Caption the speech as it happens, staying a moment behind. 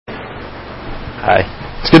Hi.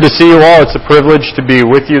 It's good to see you all. It's a privilege to be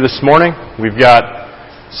with you this morning. We've got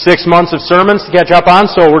 6 months of sermons to catch up on,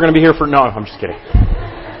 so we're going to be here for... No, I'm just kidding.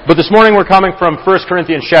 But this morning we're coming from 1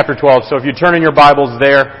 Corinthians chapter 12, so if you turn in your Bibles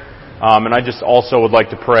there, and I just also would like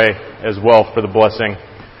to pray as well for the blessing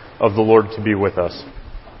of the Lord to be with us.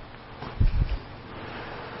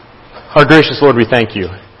 Our gracious Lord, we thank you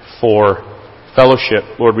for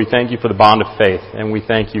fellowship. Lord, we thank you for the bond of faith, and we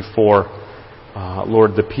thank you for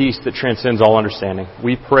Lord, the peace that transcends all understanding.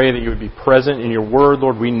 We pray that you would be present in your word.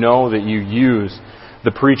 Lord, we know that you use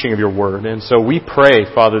the preaching of your word. And so we pray,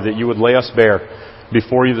 Father, that you would lay us bare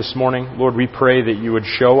before you this morning. Lord, we pray that you would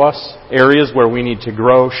show us areas where we need to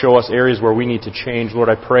grow, show us areas where we need to change. Lord,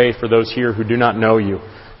 I pray for those here who do not know you,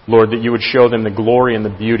 Lord, that you would show them the glory and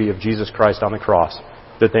the beauty of Jesus Christ on the cross,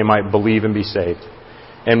 that they might believe and be saved.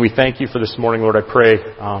 And we thank you for this morning, Lord. I pray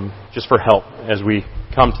just for help as we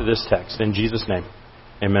come to this text. In Jesus' name,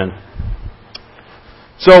 amen.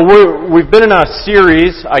 So we've been in a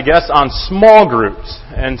series, I guess, on small groups.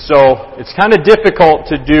 And so it's kind of difficult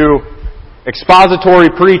to do expository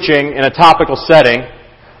preaching in a topical setting.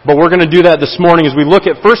 But we're going to do that this morning as we look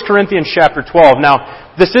at 1 Corinthians chapter 12.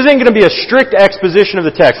 Now, this isn't going to be a strict exposition of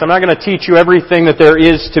the text. I'm not going to teach you everything that there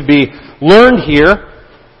is to be learned here.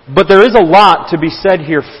 But there is a lot to be said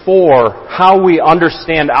here for how we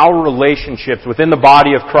understand our relationships within the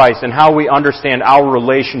body of Christ and how we understand our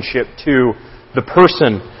relationship to the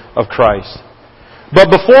person of Christ. But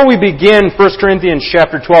before we begin 1 Corinthians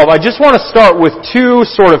chapter 12, I just want to start with two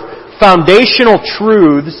sort of foundational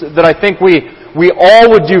truths that I think we all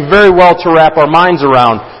would do very well to wrap our minds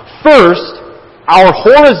around. First, our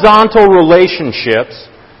horizontal relationships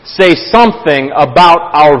say something about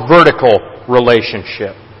our vertical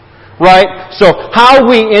relationship. Right? So how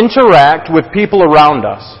we interact with people around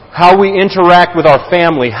us, how we interact with our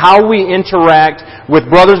family, how we interact with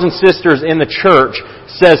brothers and sisters in the church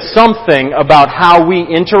says something about how we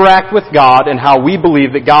interact with God and how we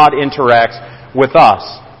believe that God interacts with us.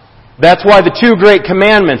 That's why the two great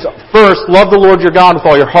commandments, first, love the Lord your God with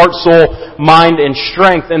all your heart, soul, mind, and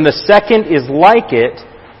strength. And the second is like it,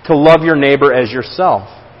 to love your neighbor as yourself.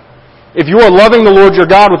 If you are loving the Lord your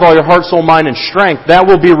God with all your heart, soul, mind, and strength, that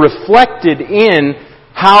will be reflected in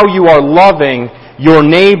how you are loving your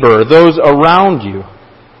neighbor, those around you.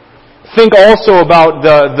 Think also about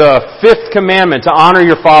the fifth commandment, to honor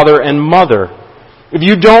your father and mother. If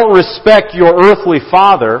you don't respect your earthly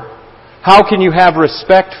father, how can you have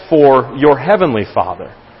respect for your heavenly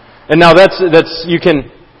Father? And now you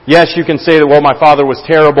can say that, well, my father was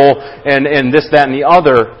terrible and this, that, and the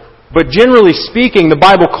other. But generally speaking, the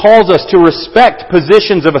Bible calls us to respect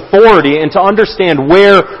positions of authority and to understand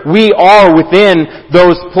where we are within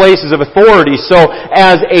those places of authority. So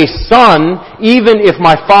as a son, even if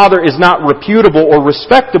my father is not reputable or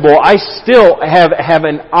respectable, I still have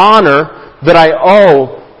an honor that I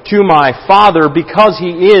owe to my father because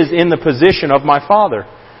he is in the position of my father.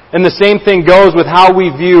 And the same thing goes with how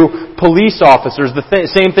we view police officers. The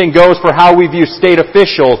same thing goes for how we view state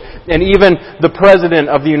officials and even the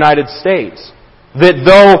President of the United States. That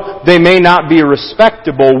though they may not be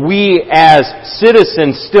respectable, we as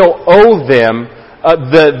citizens still owe them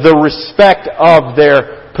the respect of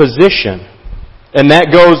their position. And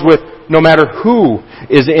that goes with no matter who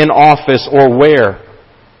is in office or where.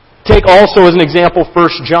 Take also as an example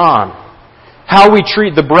 1 John. How we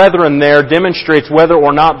treat the brethren there demonstrates whether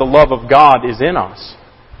or not the love of God is in us.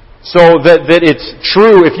 So that it's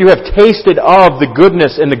true, if you have tasted of the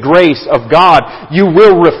goodness and the grace of God, you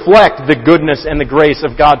will reflect the goodness and the grace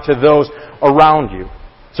of God to those around you.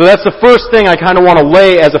 So that's the first thing I kind of want to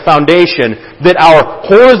lay as a foundation, that our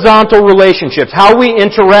horizontal relationships, how we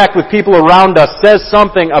interact with people around us, says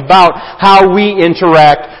something about how we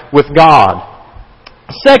interact with God.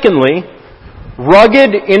 Secondly,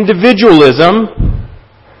 rugged individualism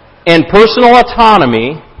and personal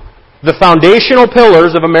autonomy, the foundational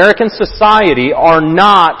pillars of American society, are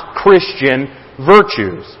not Christian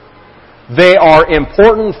virtues. They are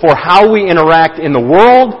important for how we interact in the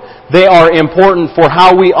world. They are important for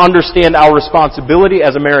how we understand our responsibility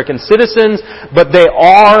as American citizens, but they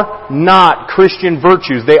are not Christian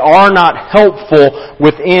virtues. They are not helpful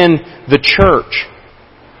within the church.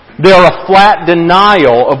 They are a flat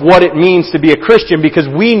denial of what it means to be a Christian, because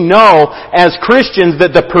we know as Christians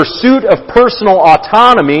that the pursuit of personal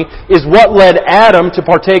autonomy is what led Adam to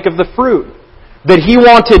partake of the fruit. That he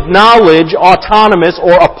wanted knowledge autonomous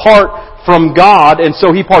or apart from God, and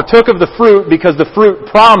so he partook of the fruit because the fruit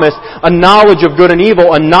promised a knowledge of good and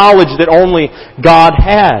evil, a knowledge that only God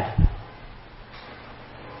had.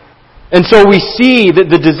 And so we see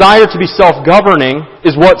that the desire to be self-governing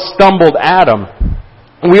is what stumbled Adam.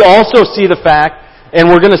 We also see the fact, and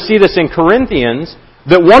we're going to see this in Corinthians,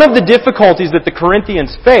 that one of the difficulties that the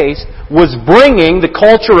Corinthians faced was bringing the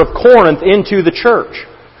culture of Corinth into the church.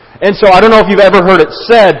 And so I don't know if you've ever heard it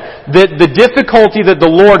said that the difficulty that the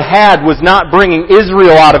Lord had was not bringing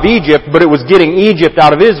Israel out of Egypt, but it was getting Egypt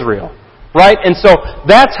out of Israel. Right? And so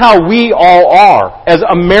that's how we all are. As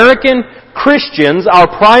American Christians, our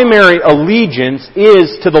primary allegiance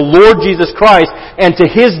is to the Lord Jesus Christ and to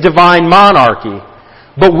His divine monarchy.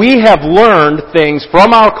 But we have learned things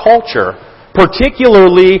from our culture,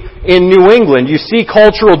 particularly in New England. You see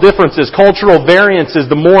cultural differences, cultural variances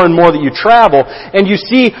the more and more that you travel, and you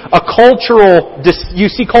see cultural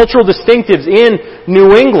distinctives in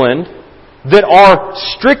New England that are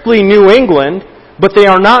strictly New England, but they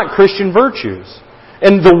are not Christian virtues.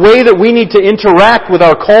 And the way that we need to interact with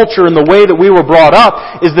our culture and the way that we were brought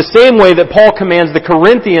up is the same way that Paul commands the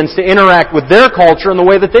Corinthians to interact with their culture and the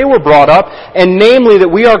way that they were brought up, and namely that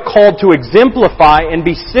we are called to exemplify and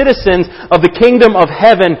be citizens of the kingdom of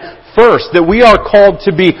heaven first. That we are called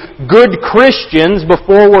to be good Christians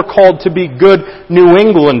before we're called to be good New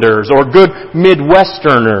Englanders or good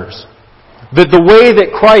Midwesterners. That the way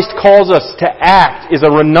that Christ calls us to act is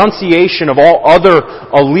a renunciation of all other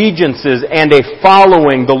allegiances and a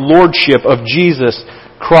following the lordship of Jesus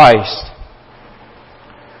Christ.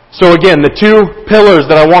 So again, the two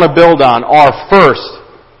pillars that I want to build on are, first,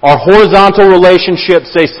 our horizontal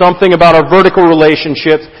relationships say something about our vertical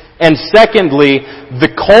relationships, and secondly,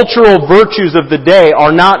 the cultural virtues of the day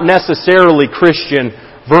are not necessarily Christian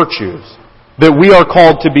virtues. That we are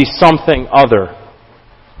called to be something other.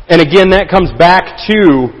 And again, that comes back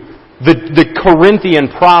to the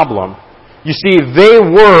Corinthian problem. You see, they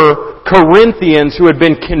were Corinthians who had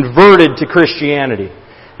been converted to Christianity.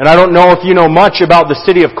 And I don't know if you know much about the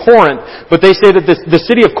city of Corinth, but they say that the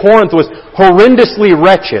city of Corinth was horrendously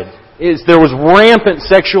wretched. There was rampant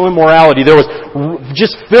sexual immorality. There was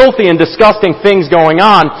just filthy and disgusting things going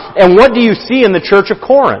on. And what do you see in the church of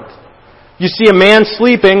Corinth? You see a man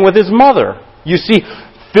sleeping with his mother. You see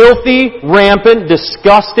filthy, rampant,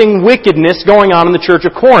 disgusting wickedness going on in the church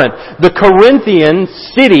of Corinth. The Corinthian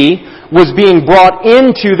city was being brought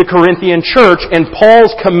into the Corinthian church, and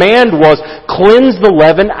Paul's command was, cleanse the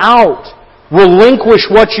leaven out. Relinquish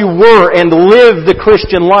what you were and live the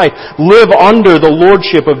Christian life. Live under the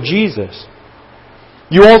lordship of Jesus.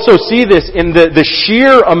 You also see this in the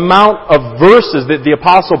sheer amount of verses that the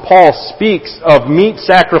Apostle Paul speaks of meat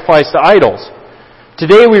sacrificed to idols.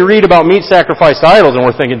 Today we read about meat sacrificed to idols and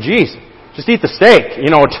we're thinking, geez, just eat the steak.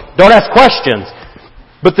 Don't ask questions.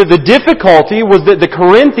 But the difficulty was that the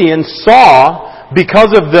Corinthians saw, because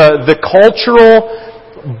of the cultural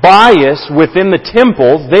bias within the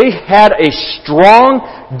temples, they had a strong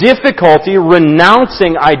difficulty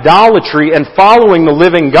renouncing idolatry and following the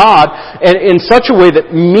living God, and in such a way that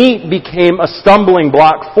meat became a stumbling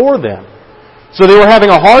block for them. So they were having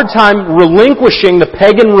a hard time relinquishing the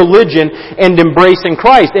pagan religion and embracing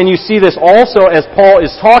Christ. And you see this also as Paul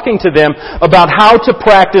is talking to them about how to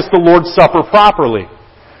practice the Lord's Supper properly.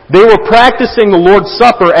 They were practicing the Lord's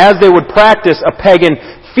Supper as they would practice a pagan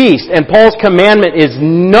feast. And Paul's commandment is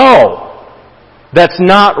no. That's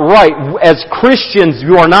not right. As Christians,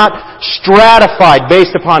 you are not stratified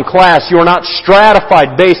based upon class. You are not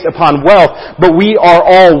stratified based upon wealth. But we are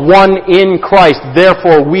all one in Christ.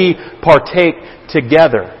 Therefore, we partake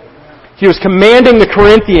together. He was commanding the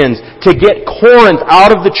Corinthians to get Corinth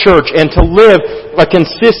out of the church and to live a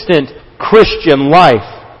consistent Christian life.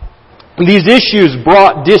 These issues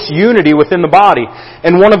brought disunity within the body.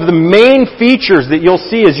 And one of the main features that you'll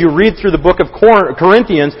see as you read through the book of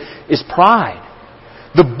Corinthians is pride.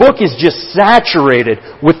 The book is just saturated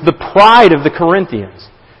with the pride of the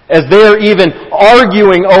Corinthians. As they're even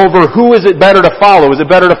arguing over who is it better to follow. Is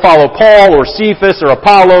it better to follow Paul or Cephas or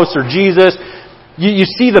Apollos or Jesus? You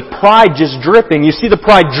see the pride just dripping. You see the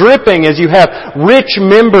pride dripping as you have rich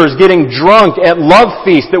members getting drunk at love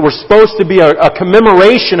feasts that were supposed to be a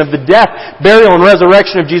commemoration of the death, burial, and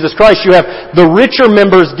resurrection of Jesus Christ. You have the richer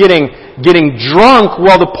members getting drunk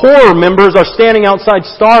while the poorer members are standing outside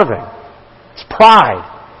starving. It's pride.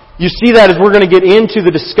 You see that as we're going to get into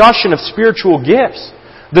the discussion of spiritual gifts.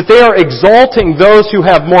 That they are exalting those who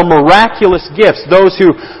have more miraculous gifts, those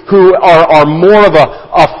who are more of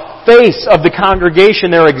a face of the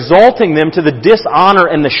congregation. They're exalting them to the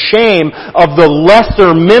dishonor and the shame of the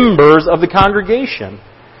lesser members of the congregation.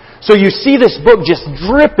 So you see this book just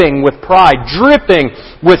dripping with pride, dripping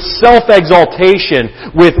with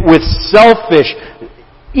self-exaltation, with selfish,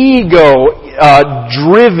 ego-driven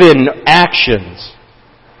actions.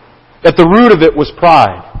 At the root of it was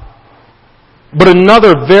pride. But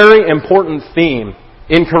another very important theme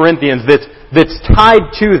in Corinthians that's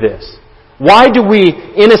tied to this. Why do we,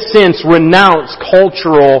 in a sense, renounce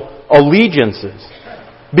cultural allegiances?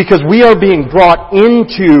 Because we are being brought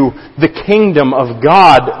into the kingdom of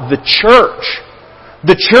God, the church.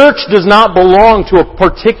 The church does not belong to a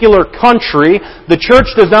particular country. The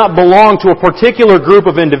church does not belong to a particular group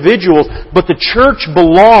of individuals, but the church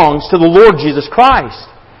belongs to the Lord Jesus Christ.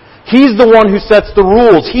 He's the one who sets the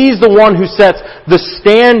rules. He's the one who sets the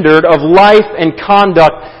standard of life and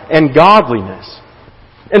conduct and godliness.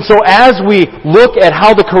 And so as we look at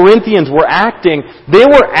how the Corinthians were acting, they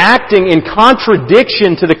were acting in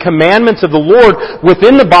contradiction to the commandments of the Lord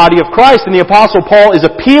within the body of Christ. And the Apostle Paul is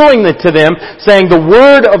appealing to them, saying, the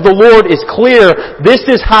word of the Lord is clear. This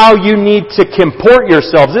is how you need to comport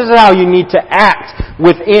yourselves. This is how you need to act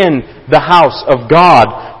within the house of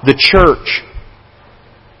God, the church.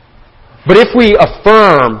 But if we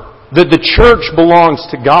affirm that the church belongs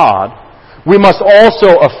to God, we must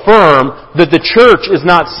also affirm that the church is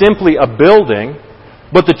not simply a building,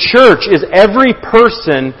 but the church is every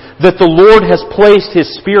person that the Lord has placed His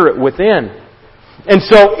Spirit within. And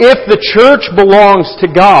so if the church belongs to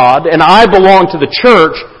God, and I belong to the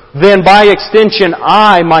church, then by extension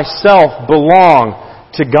I myself belong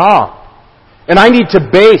to God. And I need to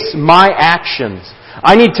base my actions,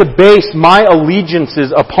 I need to base my allegiances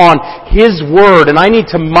upon His Word, and I need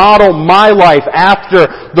to model my life after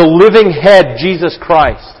the living head, Jesus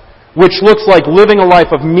Christ, which looks like living a life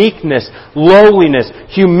of meekness, lowliness,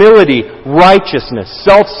 humility, righteousness,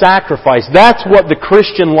 self-sacrifice. That's what the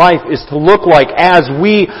Christian life is to look like as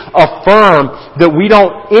we affirm that we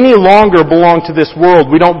don't any longer belong to this world.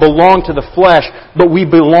 We don't belong to the flesh, but we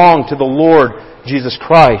belong to the Lord Jesus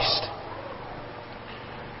Christ.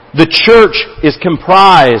 The church is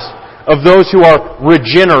comprised of those who are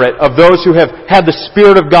regenerate, of those who have had the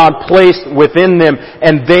Spirit of God placed within them,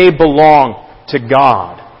 and they belong to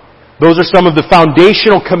God. Those are some of the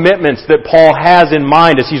foundational commitments that Paul has in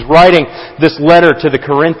mind as he's writing this letter to the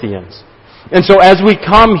Corinthians. And so as we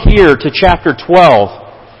come here to chapter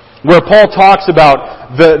 12, where Paul talks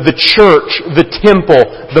about the church, the temple,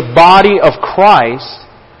 the body of Christ,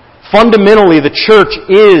 fundamentally the church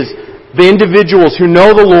is the individuals who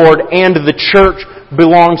know the Lord, and the church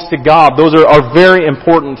belongs to God. Those are very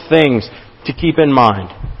important things to keep in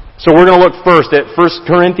mind. So we're going to look first at 1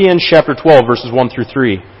 Corinthians chapter 12, verses 1 through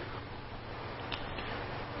 3.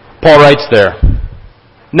 Paul writes there,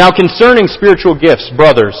 "Now concerning spiritual gifts,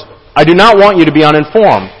 brothers, I do not want you to be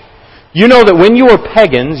uninformed. You know that when you were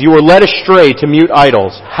pagans, you were led astray to mute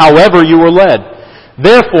idols, however you were led.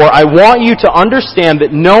 Therefore, I want you to understand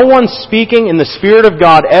that no one speaking in the Spirit of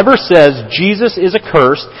God ever says Jesus is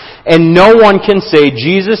accursed, and no one can say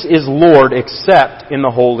Jesus is Lord except in the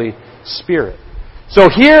Holy Spirit." So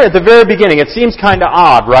here at the very beginning, it seems kind of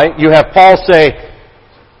odd, right? You have Paul say,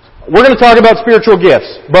 we're going to talk about spiritual gifts,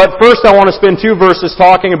 but first I want to spend 2 verses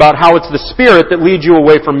talking about how it's the Spirit that leads you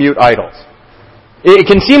away from mute idols. It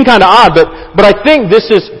can seem kind of odd, but I think this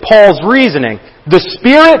is Paul's reasoning. The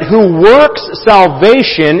Spirit who works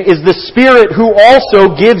salvation is the Spirit who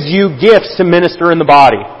also gives you gifts to minister in the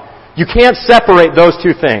body. You can't separate those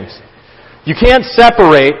two things. You can't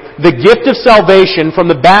separate the gift of salvation from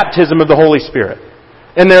the baptism of the Holy Spirit.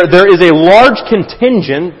 And there is a large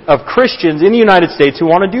contingent of Christians in the United States who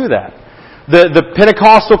want to do that. The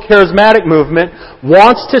Pentecostal charismatic movement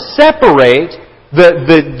wants to separate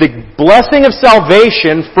the blessing of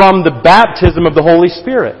salvation from the baptism of the Holy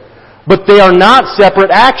Spirit. But they are not separate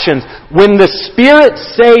actions. When the Spirit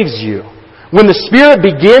saves you, when the Spirit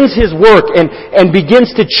begins His work and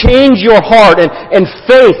begins to change your heart and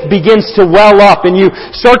faith begins to well up and you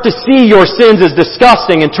start to see your sins as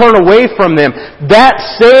disgusting and turn away from them, that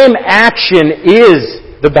same action is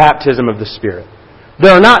the baptism of the Spirit.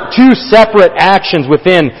 There are not two separate actions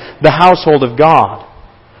within the household of God.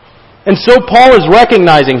 And so Paul is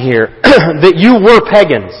recognizing here that you were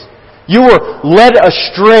pagans. You were led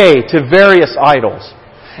astray to various idols.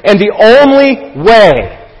 And the only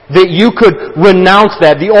way that you could renounce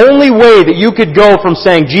that, the only way that you could go from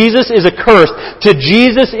saying Jesus is accursed to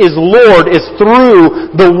Jesus is Lord is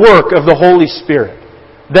through the work of the Holy Spirit.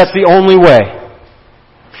 That's the only way.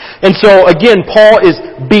 And so again, Paul is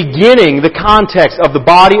beginning the context of the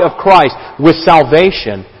body of Christ with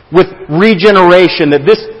salvation, with regeneration, that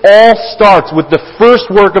this all starts with the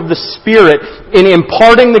first work of the Spirit in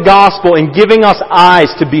imparting the gospel and giving us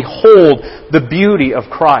eyes to behold the beauty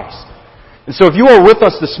of Christ. And so if you are with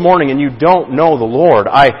us this morning and you don't know the Lord,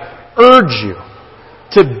 I urge you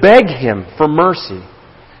to beg Him for mercy,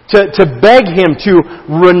 to beg Him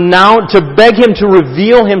to beg Him to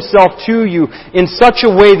reveal Himself to you in such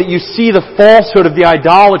a way that you see the falsehood of the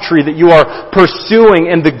idolatry that you are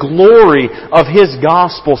pursuing and the glory of His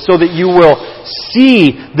gospel, so that you will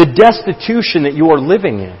see the destitution that you are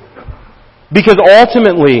living in. Because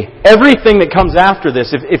ultimately, everything that comes after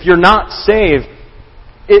this, if you're not saved,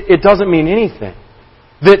 it doesn't mean anything.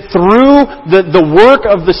 That through the work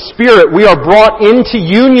of the Spirit, we are brought into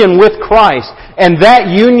union with Christ, and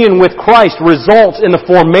that union with Christ results in the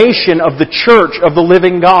formation of the church of the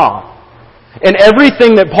living God. And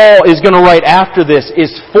everything that Paul is going to write after this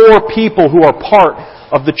is for people who are part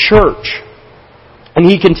of the church. And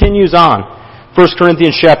he continues on. 1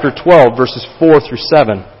 Corinthians chapter 12, verses 4 through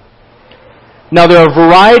 7. Now there are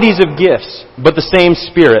varieties of gifts, but the same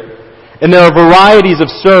Spirit. And there are varieties of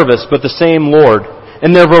service, but the same Lord.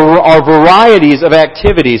 And there are varieties of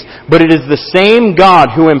activities, but it is the same God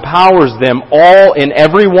who empowers them all in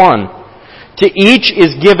every one. To each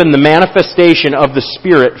is given the manifestation of the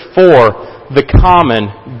Spirit for the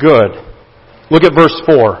common good. Look at verse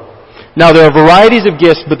 4. Now there are varieties of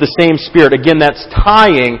gifts, but the same Spirit. Again, that's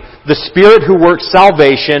tying the Spirit who works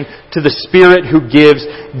salvation to the Spirit who gives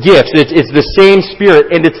gifts. It's the same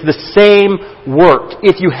Spirit, and it's the same work.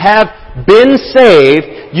 If you have been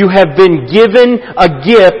saved, you have been given a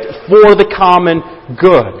gift for the common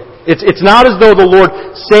good. It's not as though the Lord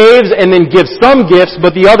saves and then gives some gifts,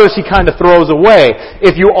 but the others He kind of throws away.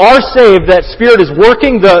 If you are saved, that Spirit is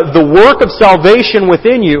working the work of salvation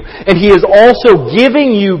within you, and He is also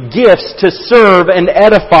giving you gifts to serve and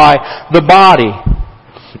edify the body.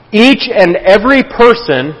 Each and every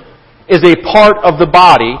person is a part of the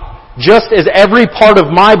body, just as every part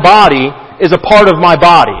of my body is a part of my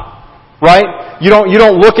body. Right? You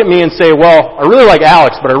don't look at me and say, well, I really like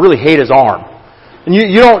Alex, but I really hate his arm. And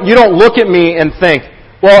you don't look at me and think,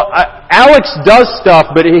 well, Alex does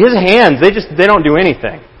stuff, but his hands, they don't do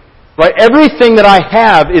anything. Right? Everything that I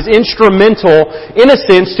have is instrumental, in a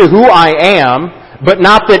sense, to who I am, but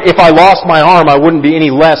not that if I lost my arm, I wouldn't be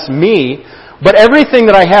any less me. But everything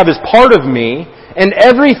that I have is part of me, and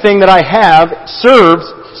everything that I have serves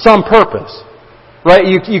some purpose. Right?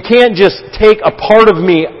 You can't just take a part of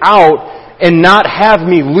me out and not have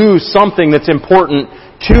me lose something that's important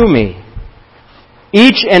to me.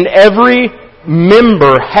 Each and every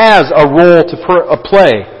member has a role to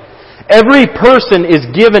play. Every person is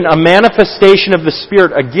given a manifestation of the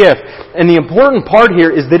Spirit, a gift. And the important part here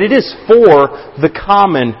is that it is for the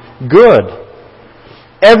common good.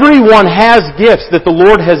 Everyone has gifts that the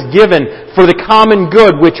Lord has given for the common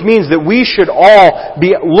good, which means that we should all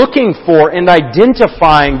be looking for and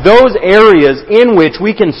identifying those areas in which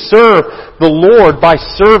we can serve the Lord by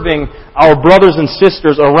serving our brothers and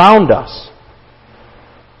sisters around us.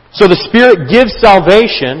 So the Spirit gives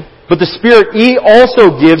salvation, but the Spirit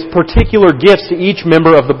also gives particular gifts to each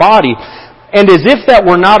member of the body. And as if that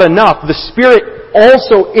were not enough, the Spirit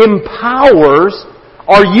also empowers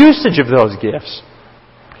our usage of those gifts.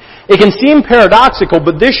 It can seem paradoxical,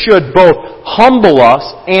 but this should both humble us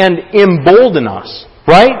and embolden us,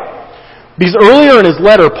 right? Because earlier in his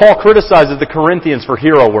letter, Paul criticizes the Corinthians for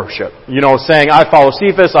hero worship. Saying, I follow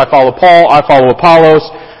Cephas, I follow Paul, I follow Apollos.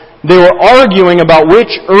 They were arguing about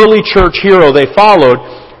which early church hero they followed,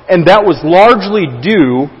 and that was largely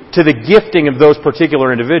due to the gifting of those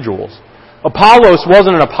particular individuals. Apollos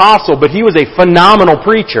wasn't an apostle, but he was a phenomenal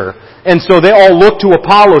preacher. And so they all looked to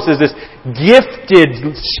Apollos as this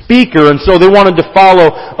gifted speaker, and so they wanted to follow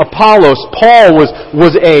Apollos. Paul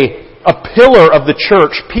was a pillar of the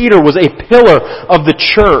church. Peter was a pillar of the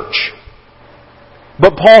church.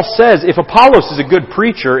 But Paul says, if Apollos is a good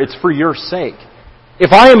preacher, it's for your sake. If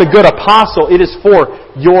I am a good apostle, it is for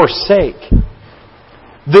your sake.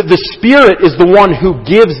 The Spirit is the one who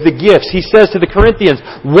gives the gifts. He says to the Corinthians,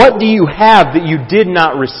 what do you have that you did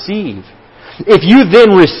not receive? If you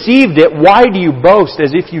then received it, why do you boast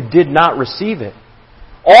as if you did not receive it?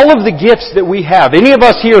 All of the gifts that we have, any of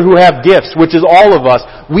us here who have gifts, which is all of us,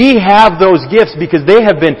 we have those gifts because they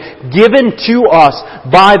have been given to us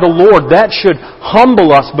by the Lord. That should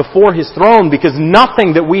humble us before His throne, because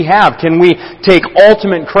nothing that we have can we take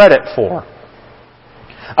ultimate credit for.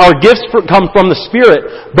 Our gifts come from the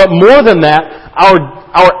Spirit, but more than that,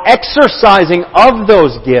 our exercising of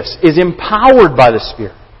those gifts is empowered by the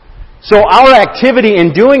Spirit. So our activity in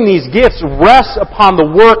doing these gifts rests upon the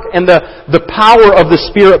work and the power of the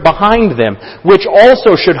Spirit behind them, which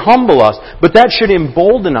also should humble us, but that should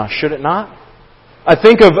embolden us, should it not? I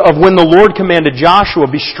think of when the Lord commanded Joshua,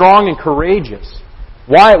 be strong and courageous.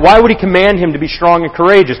 Why would He command him to be strong and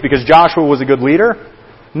courageous? Because Joshua was a good leader?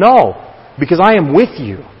 No, because I am with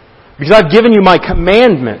you. Because I've given you my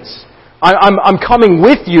commandments. I'm coming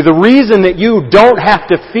with you. The reason that you don't have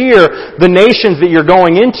to fear the nations that you're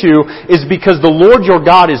going into is because the Lord your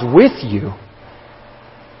God is with you.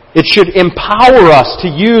 It should empower us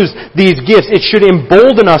to use these gifts. It should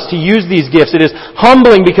embolden us to use these gifts. It is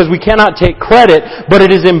humbling because we cannot take credit, but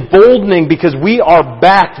it is emboldening because we are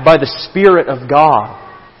backed by the Spirit of God.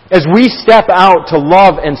 As we step out to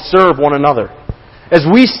love and serve one another. As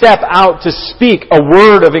we step out to speak a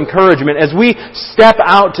word of encouragement. As we step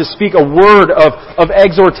out to speak a word of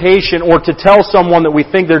exhortation or to tell someone that we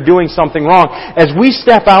think they're doing something wrong. As we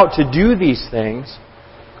step out to do these things,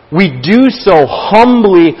 we do so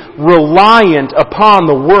humbly reliant upon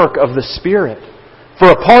the work of the Spirit.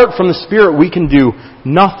 For apart from the Spirit, we can do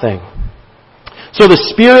nothing. So the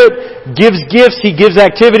Spirit gives gifts, He gives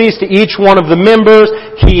activities to each one of the members,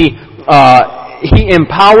 He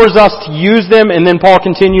empowers us to use them, and then Paul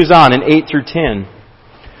continues on in 8 through 10.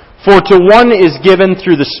 For to one is given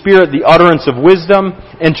through the Spirit the utterance of wisdom,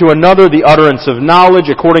 and to another the utterance of knowledge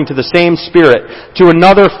according to the same Spirit, to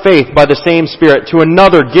another faith by the same Spirit, to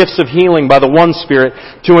another gifts of healing by the one Spirit,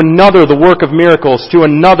 to another the work of miracles, to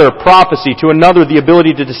another prophecy, to another the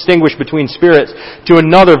ability to distinguish between spirits, to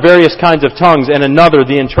another various kinds of tongues, and another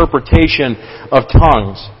the interpretation of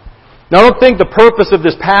tongues. Now, I don't think the purpose of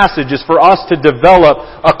this passage is for us to develop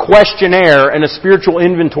a questionnaire and a spiritual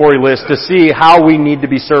inventory list to see how we need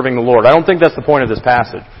to be serving the Lord. I don't think that's the point of this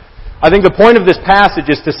passage. I think the point of this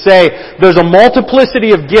passage is to say there's a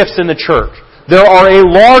multiplicity of gifts in the church. There are a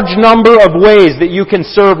large number of ways that you can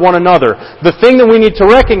serve one another. The thing that we need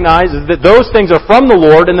to recognize is that those things are from the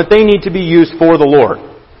Lord and that they need to be used for the Lord.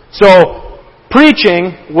 So,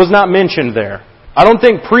 preaching was not mentioned there. I don't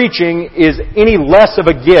think preaching is any less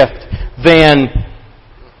of a gift than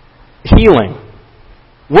healing.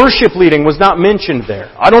 Worship leading was not mentioned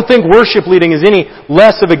there. I don't think worship leading is any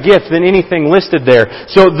less of a gift than anything listed there.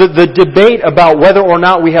 So the debate about whether or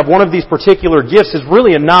not we have one of these particular gifts is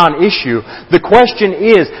really a non-issue. The question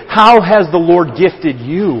is, how has the Lord gifted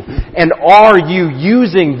you? And are you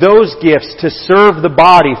using those gifts to serve the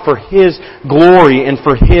body for His glory and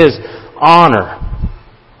for His honor?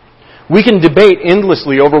 We can debate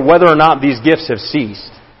endlessly over whether or not these gifts have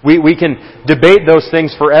ceased. We can debate those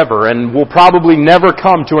things forever, and we'll probably never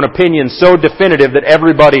come to an opinion so definitive that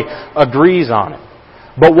everybody agrees on it.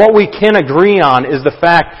 But what we can agree on is the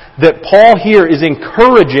fact that Paul here is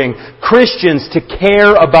encouraging Christians to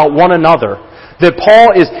care about one another. That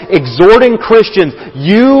Paul is exhorting Christians,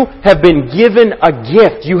 you have been given a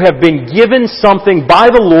gift. You have been given something by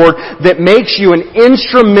the Lord that makes you an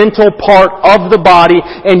instrumental part of the body,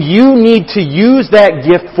 and you need to use that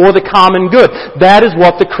gift for the common good. That is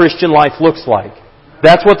what the Christian life looks like.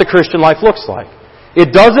 That's what the Christian life looks like. It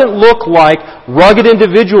doesn't look like rugged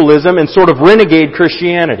individualism and sort of renegade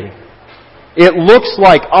Christianity. It looks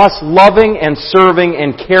like us loving and serving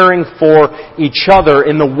and caring for each other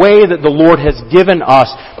in the way that the Lord has given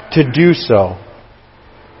us to do so.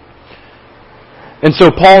 And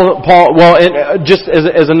so just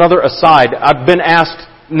as another aside, I've been asked,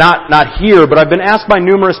 not here, but I've been asked by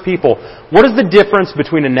numerous people, what is the difference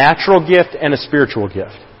between a natural gift and a spiritual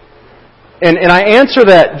gift? And I answer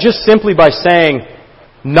that just simply by saying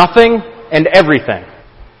nothing and everything.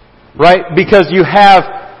 Right? Because you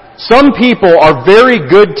have some people are very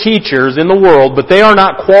good teachers in the world, but they are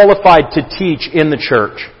not qualified to teach in the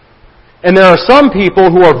church. And there are some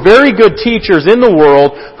people who are very good teachers in the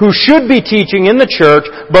world who should be teaching in the church,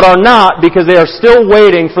 but are not because they are still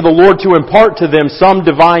waiting for the Lord to impart to them some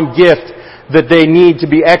divine gift that they need to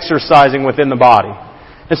be exercising within the body.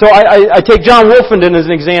 And so I take John Wolfenden as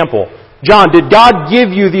an example. John, did God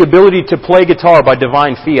give you the ability to play guitar by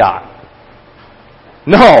divine fiat?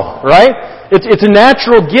 No, right? It's a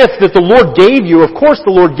natural gift that the Lord gave you. Of course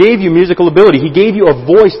the Lord gave you musical ability. He gave you a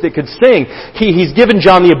voice that could sing. He's given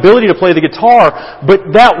John the ability to play the guitar,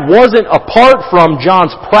 but that wasn't apart from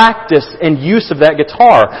John's practice and use of that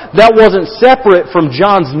guitar. That wasn't separate from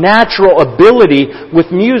John's natural ability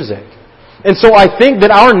with music. And so I think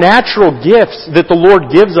that our natural gifts that the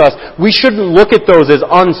Lord gives us, we shouldn't look at those as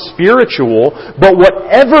unspiritual, but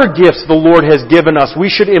whatever gifts the Lord has given us,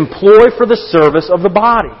 we should employ for the service of the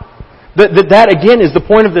body. That again is the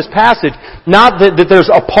point of this passage. Not that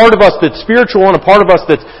there's a part of us that's spiritual and a part of us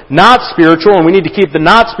that's not spiritual, and we need to keep the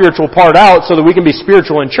not spiritual part out so that we can be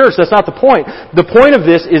spiritual in church. That's not the point. The point of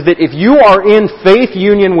this is that if you are in faith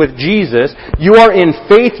union with Jesus, you are in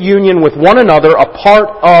faith union with one another, a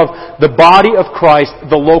part of the body of Christ,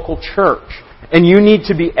 the local church. And you need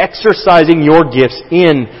to be exercising your gifts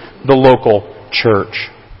in the local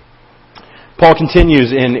church. Paul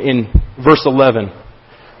continues in verse 11.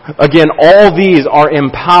 Again, all these are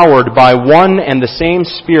empowered by one and the same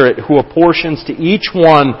Spirit who apportions to each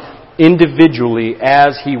one individually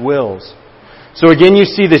as He wills. So again, you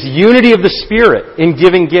see this unity of the Spirit in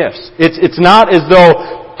giving gifts. It's not as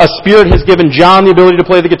though a Spirit has given John the ability to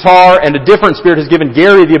play the guitar and a different Spirit has given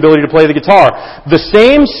Gary the ability to play the guitar. The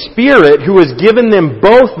same Spirit who has given them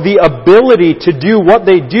both the ability to do what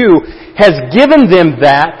they do has given them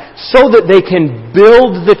that so that they can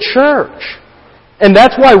build the church. And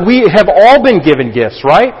that's why we have all been given gifts,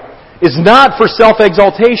 right? It's not for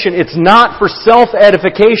self-exaltation. It's not for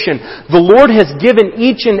self-edification. The Lord has given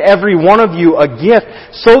each and every one of you a gift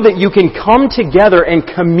so that you can come together and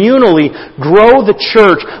communally grow the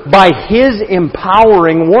church by His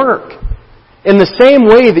empowering work. In the same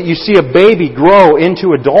way that you see a baby grow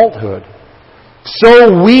into adulthood,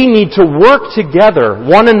 so we need to work together,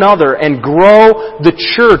 one another, and grow the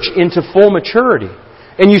church into full maturity.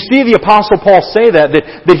 And you see the Apostle Paul say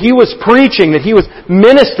that he was preaching, that he was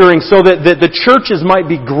ministering so that the churches might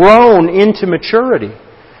be grown into maturity.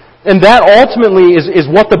 And that ultimately is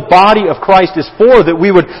what the body of Christ is for, that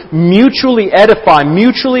we would mutually edify,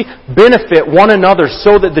 mutually benefit one another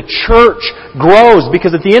so that the church grows.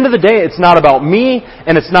 Because at the end of the day, it's not about me,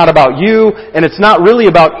 and it's not about you, and it's not really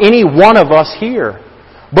about any one of us here.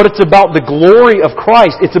 But it's about the glory of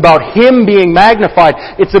Christ. It's about Him being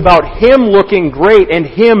magnified. It's about Him looking great and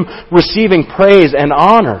Him receiving praise and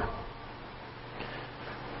honor.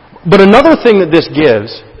 But another thing that this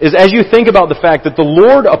gives is as you think about the fact that the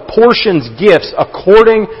Lord apportions gifts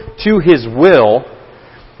according to His will,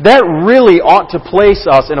 that really ought to place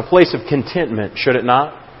us in a place of contentment, should it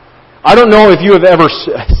not? I don't know if you have ever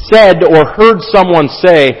said or heard someone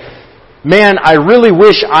say, "Man, I really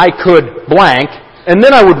wish I could blank, and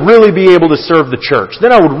then I would really be able to serve the church.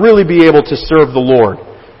 Then I would really be able to serve the Lord.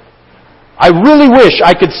 I really wish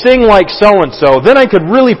I could sing like so-and-so. Then I could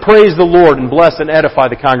really praise the Lord and bless and edify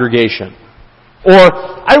the congregation. Or,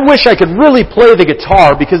 I wish I could really play the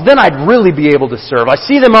guitar because then I'd really be able to serve. I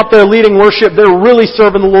see them up there leading worship. They're really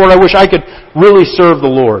serving the Lord. I wish I could really serve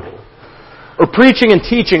the Lord." Or preaching and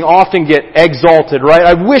teaching often get exalted, right?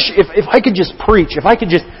 I wish if I could just preach, if I could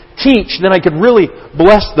just teach, then I could really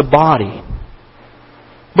bless the body.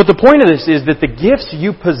 But the point of this is that the gifts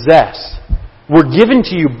you possess were given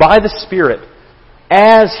to you by the Spirit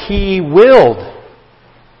as He willed.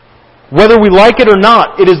 Whether we like it or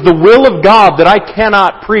not, it is the will of God that I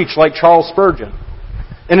cannot preach like Charles Spurgeon.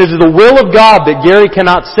 And it is the will of God that Gary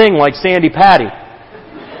cannot sing like Sandy Patty.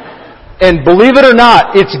 And believe it or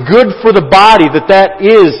not, it's good for the body that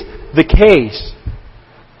is the case.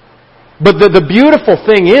 But the beautiful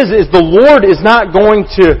thing is the Lord is not going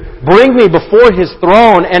to bring me before His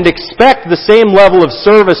throne and expect the same level of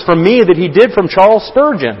service from me that He did from Charles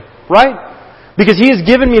Spurgeon, right? Because He has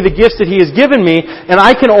given me the gifts that He has given me, and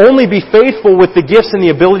I can only be faithful with the gifts and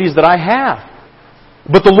the abilities that I have.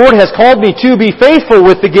 But the Lord has called me to be faithful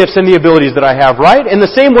with the gifts and the abilities that I have, right? In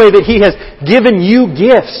the same way that He has given you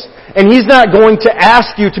gifts. And He's not going to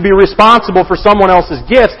ask you to be responsible for someone else's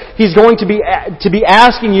gifts. He's going to be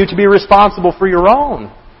asking you to be responsible for your own.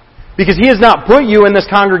 Because He has not put you in this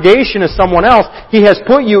congregation as someone else. He has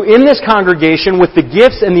put you in this congregation with the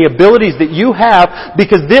gifts and the abilities that you have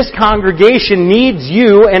because this congregation needs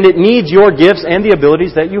you and it needs your gifts and the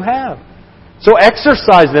abilities that you have. So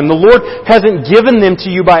exercise them. The Lord hasn't given them to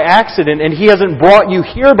you by accident and He hasn't brought you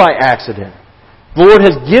here by accident. The Lord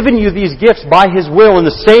has given you these gifts by His will in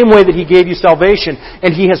the same way that He gave you salvation,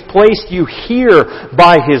 and He has placed you here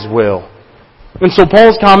by His will. And so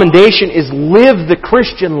Paul's commendation is live the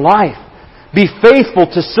Christian life. Be faithful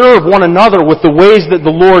to serve one another with the ways that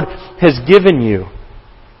the Lord has given you.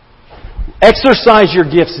 Exercise your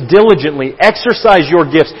gifts diligently. Exercise your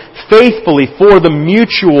gifts faithfully for the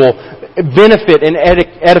mutual benefit and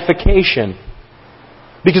edification.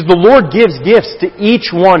 Because the Lord gives gifts to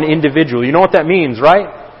each one individually. You know what that means, right?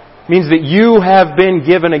 It means that you have been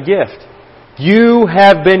given a gift. You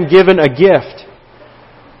have been given a gift.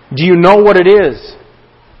 Do you know what it is?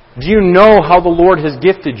 Do you know how the Lord has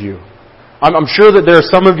gifted you? I'm sure that there are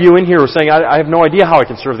some of you in here who are saying, I have no idea how I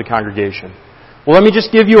can serve the congregation. Well, let me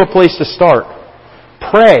just give you a place to start.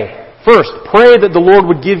 Pray. First, pray that the Lord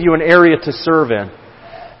would give you an area to serve in.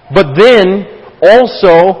 But then,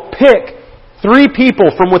 also pick 3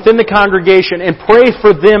 people from within the congregation and pray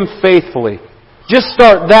for them faithfully. Just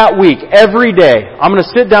start that week, every day. I'm going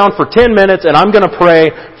to sit down for 10 minutes and I'm going to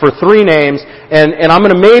pray for 3 names and I'm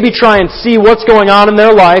going to maybe try and see what's going on in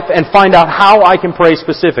their life and find out how I can pray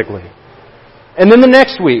specifically. And then the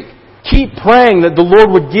next week, keep praying that the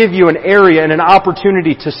Lord would give you an area and an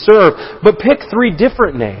opportunity to serve, but pick 3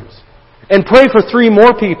 different names and pray for 3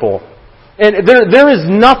 more people. And there is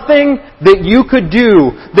nothing that you could do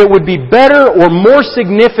that would be better or more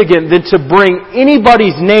significant than to bring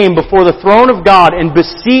anybody's name before the throne of God and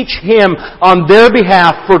beseech Him on their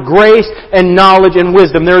behalf for grace and knowledge and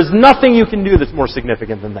wisdom. There is nothing you can do that's more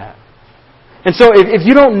significant than that. And so if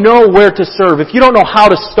you don't know where to serve, if you don't know how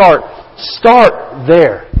to start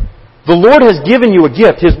there. The Lord has given you a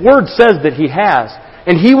gift. His Word says that He has.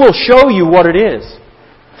 And He will show you what it is.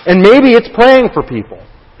 And maybe it's praying for people.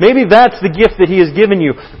 Maybe that's the gift that He has given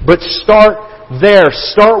you. But start there.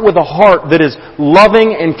 Start with a heart that is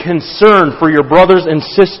loving and concerned for your brothers and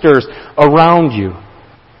sisters around you.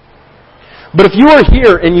 But if you are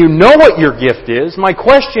here and you know what your gift is, my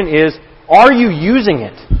question is, are you using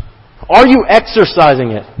it? Are you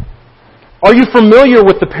exercising it? Are you familiar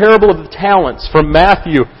with the parable of the talents from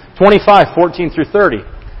Matthew 25:14 through 30?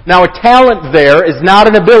 Now, a talent there is not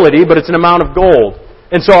an ability, but it's an amount of gold.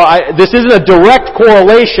 And so this isn't a direct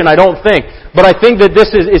correlation, I don't think. But I think that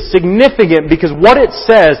this is significant because what it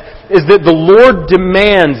says is that the Lord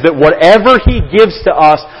demands that whatever He gives to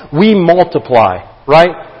us, we multiply.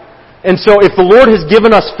 Right? And so if the Lord has given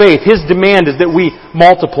us faith, His demand is that we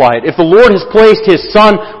multiply it. If the Lord has placed His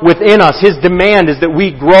Son within us, His demand is that we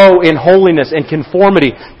grow in holiness and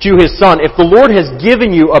conformity to His Son. If the Lord has given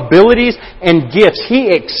you abilities and gifts, He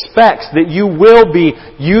expects that you will be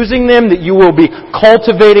using them, that you will be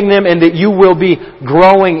cultivating them, and that you will be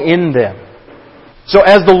growing in them. So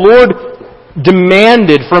as the Lord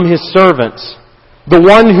demanded from His servants, the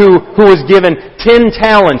one who was given 10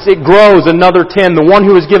 talents, it grows another 10. The one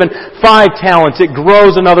who was given 5 talents, it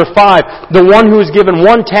grows another 5. The one who was given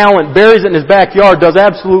 1 talent, buries it in his backyard, does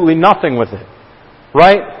absolutely nothing with it.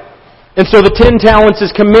 Right? And so the 10 talents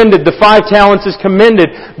is commended, the 5 talents is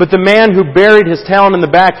commended, but the man who buried his talent in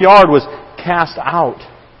the backyard was cast out.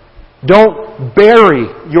 Don't bury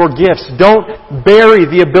your gifts. Don't bury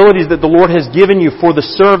the abilities that the Lord has given you for the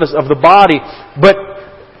service of the body, but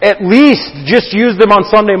at least just use them on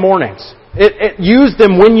Sunday mornings. Use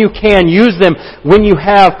them when you can. Use them when you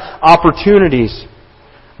have opportunities.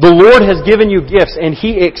 The Lord has given you gifts and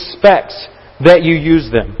He expects that you use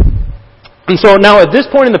them. And so now at this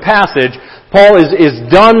point in the passage, Paul is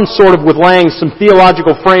done sort of with laying some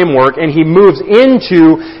theological framework and he moves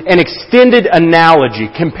into an extended analogy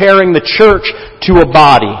comparing the church to a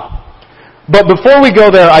body. But before we go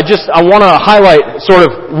there, I want to highlight sort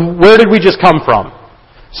of where did we just come from?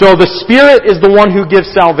 So the Spirit is the one who gives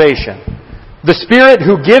salvation. The Spirit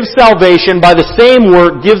who gives salvation by the same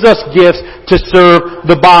work gives us gifts to serve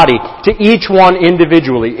the body, to each one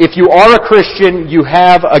individually. If you are a Christian, you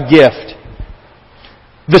have a gift.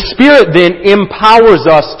 The Spirit then empowers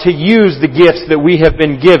us to use the gifts that we have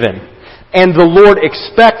been given. And the Lord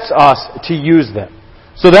expects us to use them.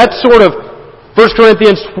 So that's sort of 1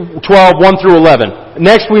 Corinthians 12, 1 through 11.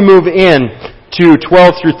 Next we move in to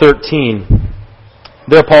 12 through 13.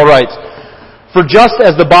 There Paul writes, "For just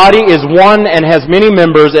as the body is one and has many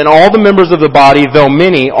members, and all the members of the body, though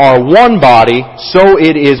many, are one body, so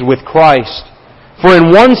it is with Christ. For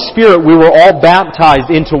in one Spirit we were all baptized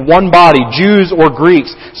into one body, Jews or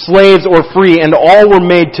Greeks, slaves or free, and all were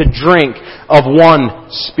made to drink of one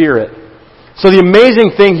Spirit." So the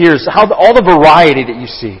amazing thing here is all the variety that you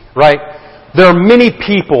see, right? There are many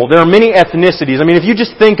people, there are many ethnicities. I mean, if you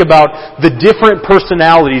just think about the different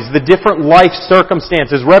personalities, the different life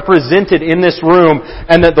circumstances represented in this room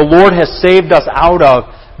and that the Lord has saved us out of,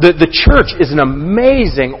 the church is an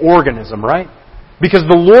amazing organism, right? Because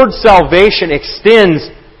the Lord's salvation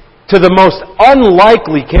extends to the most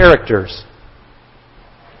unlikely characters.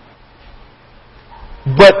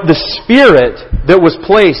 But the Spirit that was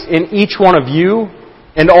placed in each one of you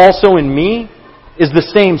and also in me is the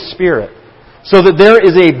same Spirit. So that there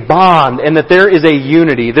is a bond and that there is a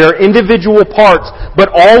unity. There are individual parts,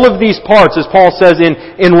 but all of these parts, as Paul says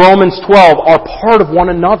in Romans 12, are part of one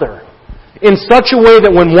another. In such a way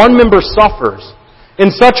that when one member suffers,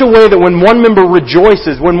 in such a way that when one member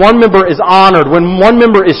rejoices, when one member is honored, when one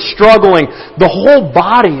member is struggling, the whole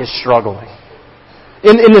body is struggling.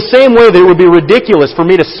 In the same way that it would be ridiculous for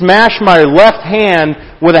me to smash my left hand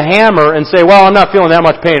with a hammer and say, well, I'm not feeling that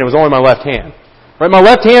much pain, it was only my left hand. Right? My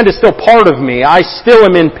left hand is still part of me. I still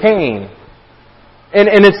am in pain.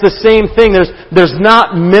 And it's the same thing. There's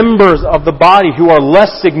not members of the body who are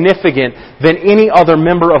less significant than any other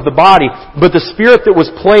member of the body. But the Spirit that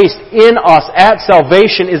was placed in us at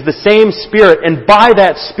salvation is the same Spirit. And by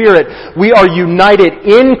that Spirit, we are united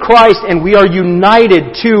in Christ and we are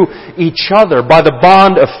united to each other by the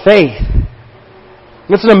bond of faith.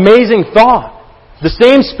 That's an amazing thought. The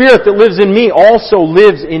same Spirit that lives in me also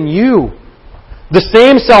lives in you. The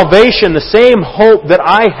same salvation, the same hope that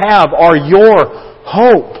I have are your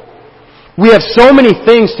hope. We have so many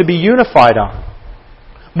things to be unified on.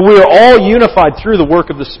 But we are all unified through the work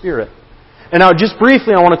of the Spirit. And now just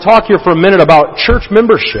briefly, I want to talk here for a minute about church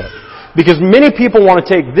membership. Because many people want to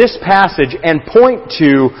take this passage and point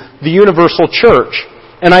to the universal church.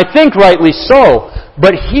 And I think rightly so.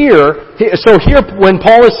 But here, when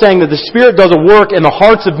Paul is saying that the Spirit does a work in the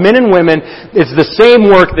hearts of men and women, it's the same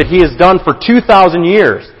work that He has done for 2,000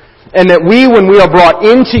 years. And that we, when we are brought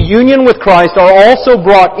into union with Christ, are also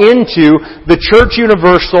brought into the church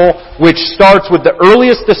universal, which starts with the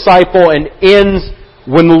earliest disciple and ends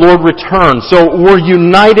when the Lord returns. So we're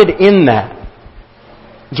united in that.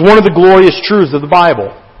 It's one of the glorious truths of the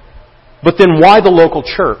Bible. But then why the local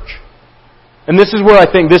church? And this is where I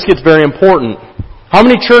think this gets very important. How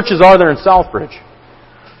many churches are there in Southbridge?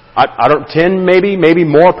 I don't, 10 maybe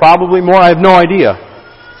more, probably more, I have no idea.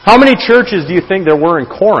 How many churches do you think there were in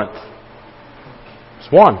Corinth? It's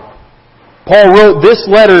one. Paul wrote this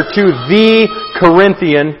letter to the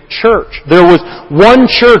Corinthian church. There was one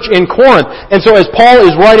church in Corinth. And so as Paul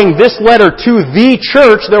is writing this letter to the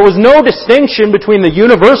church, there was no distinction between the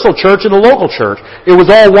universal church and the local church. It was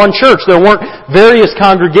all one church. There weren't various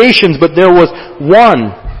congregations, but there was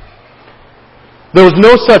one. There was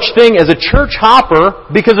no such thing as a church hopper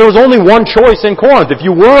because there was only one choice in Corinth. If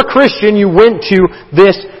you were a Christian, you went to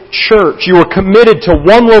this church. You were committed to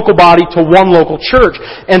one local body, to one local church.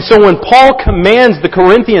 And so when Paul commands the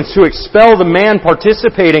Corinthians to expel the man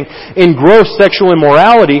participating in gross sexual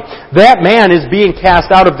immorality, that man is being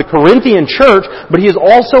cast out of the Corinthian church, but he is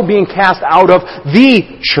also being cast out of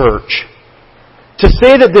the church. To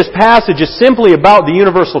say that this passage is simply about the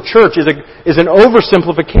universal church is an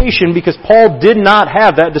oversimplification because Paul did not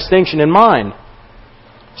have that distinction in mind.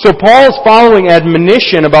 So Paul's following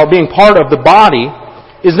admonition about being part of the body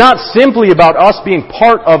is not simply about us being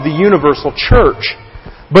part of the universal church,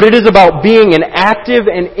 but it is about being an active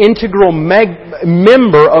and integral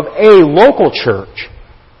member of a local church.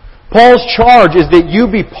 Paul's charge is that you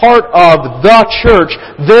be part of the church,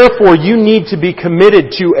 therefore you need to be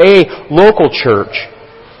committed to a local church.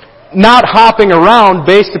 Not hopping around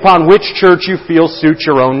based upon which church you feel suits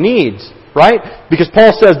your own needs, right? Because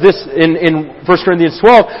Paul says this in 1 Corinthians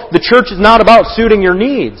 12, the church is not about suiting your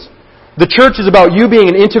needs. The church is about you being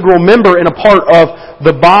an integral member and a part of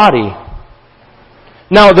the body.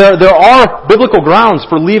 Now, there are biblical grounds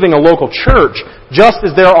for leaving a local church, just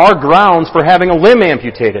as there are grounds for having a limb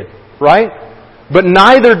amputated, right? But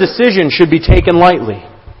neither decision should be taken lightly.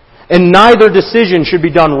 And neither decision should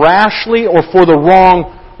be done rashly or for the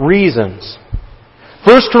wrong reasons.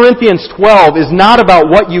 1 Corinthians 12 is not about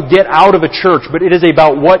what you get out of a church, but it is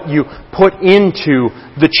about what you put into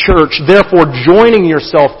the church. Therefore, joining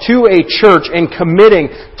yourself to a church and committing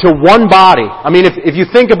to one body. I mean, if you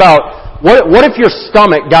think about, what if your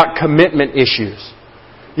stomach got commitment issues?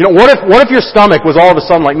 You know, what if your stomach was all of a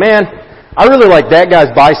sudden like, man, I really like that guy's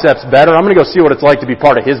biceps better. I'm going to go see what it's like to be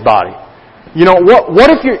part of his body. You know, what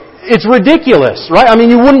if it's ridiculous, right? I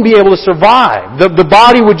mean, you wouldn't be able to survive. The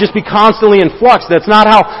body would just be constantly in flux. That's not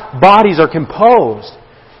how bodies are composed.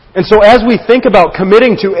 And so as we think about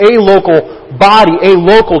committing to a local body, a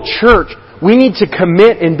local church, we need to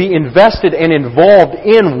commit and be invested and involved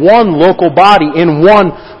in one local body, in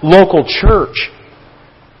one local church.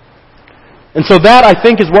 And so that, I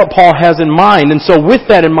think, is what Paul has in mind. And so with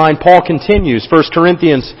that in mind, Paul continues, 1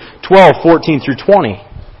 Corinthians 12, 14 through 20.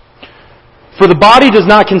 For the body does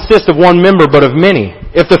not consist of one member, but of many.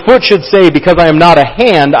 If the foot should say, because I am not a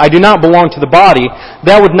hand, I do not belong to the body,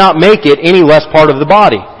 that would not make it any less part of the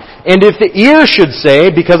body. And if the ear should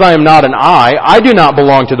say, because I am not an eye, I do not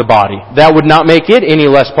belong to the body, that would not make it any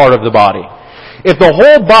less part of the body. If the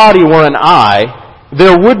whole body were an eye,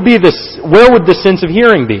 where would the sense of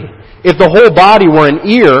hearing be? If the whole body were an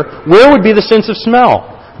ear, where would be the sense of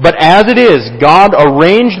smell? But as it is, God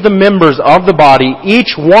arranged the members of the body,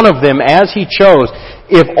 each one of them as He chose.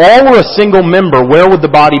 If all were a single member, where would the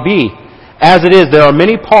body be? As it is, there are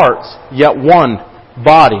many parts, yet one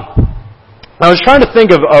body. I was trying to think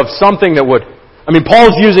of something that would... I mean,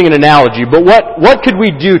 Paul's using an analogy, but what could we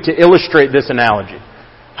do to illustrate this analogy?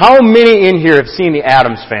 How many in here have seen the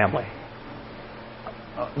Addams Family?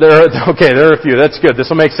 There are a few. That's good. This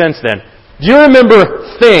will make sense then. Do you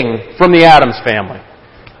remember Thing from the Addams Family?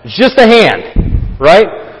 It's just a hand, right?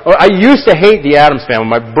 I used to hate the Addams Family.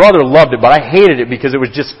 My brother loved it, but I hated it because it was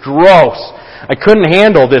just gross. I couldn't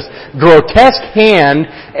handle this grotesque hand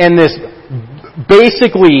and this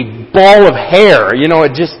basically ball of hair. You know,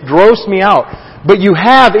 it just grossed me out. But you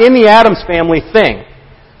have in the Addams Family Thing,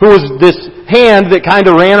 who was this hand that kind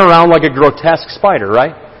of ran around like a grotesque spider,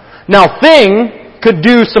 right? Now, Thing could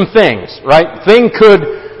do some things, right? He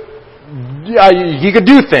could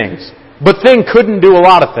do things. But Thing couldn't do a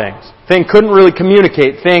lot of things. Thing couldn't really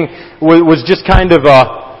communicate. Thing was just kind of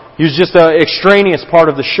he was just an extraneous part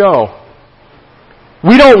of the show.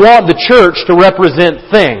 We don't want the church to represent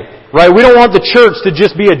Thing, right? We don't want the church to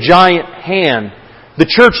just be a giant hand. The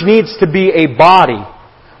church needs to be a body.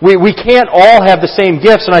 We can't all have the same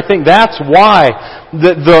gifts, and I think that's why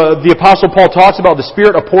the Apostle Paul talks about the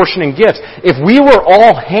Spirit apportioning gifts. If we were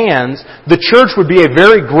all hands, the church would be a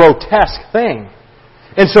very grotesque thing.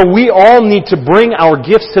 And so we all need to bring our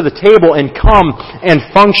gifts to the table and come and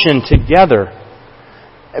function together.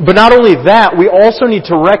 But not only that, we also need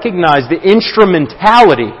to recognize the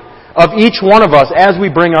instrumentality of each one of us as we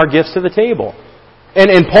bring our gifts to the table.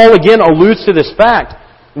 And Paul again alludes to this fact.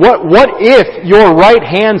 What if your right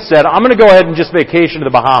hand said, I'm going to go ahead and just vacation to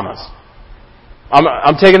the Bahamas.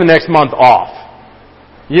 I'm taking the next month off.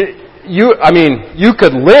 You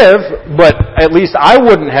could live, but at least I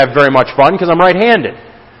wouldn't have very much fun because I'm right-handed.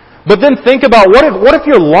 But then think about what if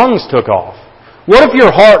your lungs took off? What if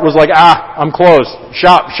your heart was like, I'm closed.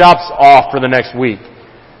 Shop's off for the next week.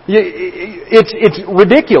 It's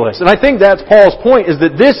ridiculous. And I think that's Paul's point, is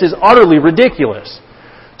that this is utterly ridiculous.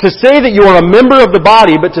 To say that you are a member of the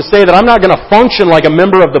body, but to say that I'm not going to function like a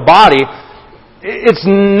member of the body, it's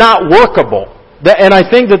not workable. And I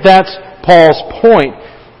think that that's Paul's point.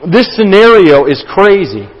 This scenario is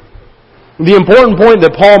crazy. The important point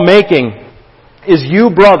that Paul's making is you,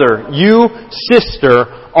 brother, you, sister,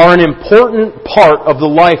 are an important part of the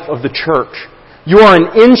life of the church. You are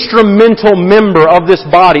an instrumental member of this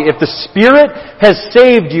body. If the Spirit has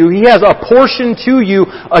saved you, He has apportioned to you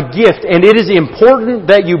a gift, and it is important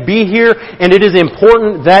that you be here, and it is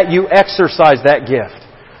important that you exercise that gift.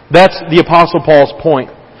 That's the Apostle Paul's point.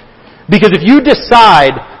 Because if you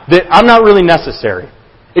decide that I'm not really necessary,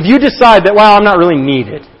 if you decide that, I'm not really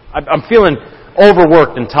needed, I'm feeling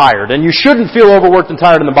overworked and tired, and you shouldn't feel overworked and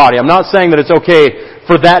tired in the body. I'm not saying that it's okay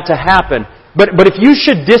for that to happen. But if you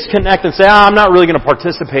should disconnect and say, I'm not really going to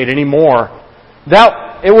participate anymore,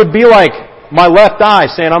 it would be like my left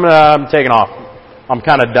eye saying, I'm taking off. I'm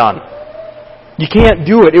kind of done. You can't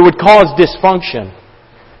do it. It would cause dysfunction.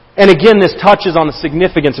 And again, this touches on the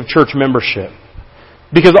significance of church membership.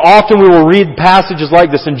 Because often we will read passages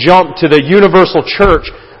like this and jump to the universal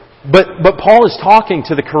church. But Paul is talking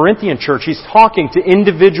to the Corinthian church. He's talking to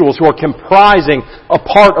individuals who are comprising a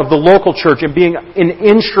part of the local church and being an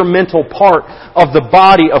instrumental part of the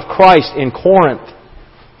body of Christ in Corinth.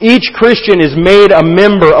 Each Christian is made a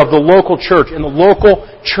member of the local church, and the local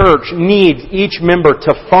church needs each member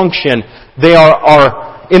to function. They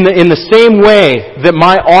are in the same way that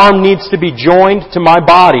my arm needs to be joined to my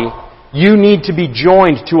body, you need to be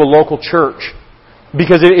joined to a local church.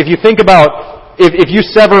 Because if you think about if you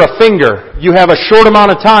sever a finger, you have a short amount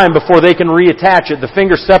of time before they can reattach it. The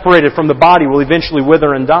finger separated from the body will eventually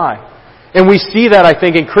wither and die. And we see that, I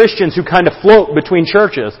think, in Christians who kind of float between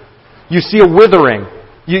churches. You see a withering.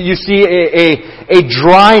 You see a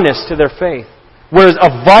dryness to their faith. Whereas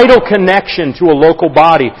a vital connection to a local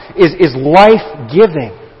body is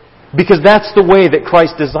life-giving. Because that's the way that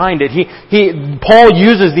Christ designed it. Paul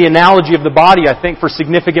uses the analogy of the body, I think, for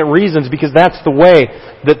significant reasons, because that's the way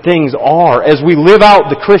that things are. As we live out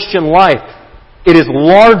the Christian life, it is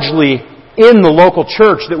largely in the local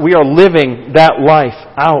church that we are living that life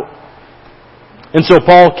out. And so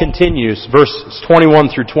Paul continues, verses 21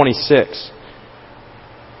 through 26.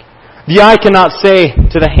 The eye cannot say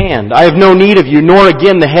to the hand, I have no need of you, nor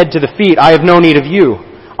again the head to the feet, I have no need of you.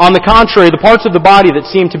 On the contrary, the parts of the body that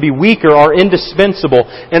seem to be weaker are indispensable,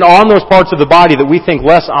 and on those parts of the body that we think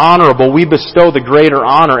less honorable, we bestow the greater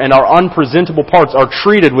honor, and our unpresentable parts are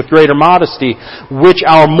treated with greater modesty, which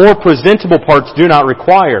our more presentable parts do not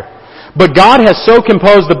require. But God has so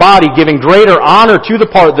composed the body, giving greater honor to the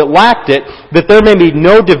part that lacked it, that there may be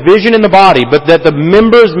no division in the body, but that the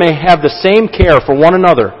members may have the same care for one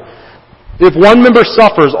another. If one member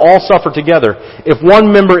suffers, all suffer together. If one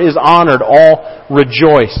member is honored, all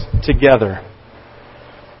rejoice together.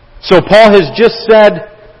 So Paul has just said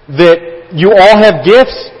that you all have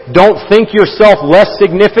gifts. Don't think yourself less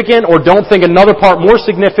significant, or don't think another part more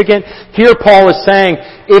significant. Here Paul is saying,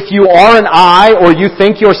 if you are an eye or you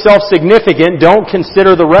think yourself significant, don't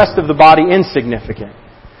consider the rest of the body insignificant.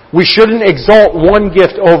 We shouldn't exalt one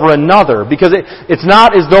gift over another, because it's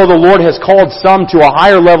not as though the Lord has called some to a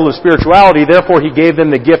higher level of spirituality, therefore He gave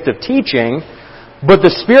them the gift of teaching, but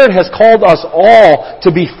the Spirit has called us all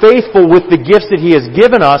to be faithful with the gifts that He has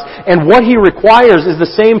given us, and what He requires is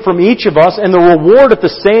the same from each of us, and the reward at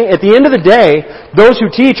the end of the day, those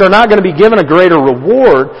who teach are not going to be given a greater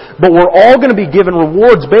reward, but we're all going to be given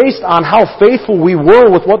rewards based on how faithful we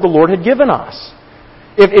were with what the Lord had given us.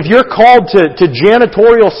 If you're called to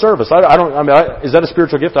janitorial service, is that a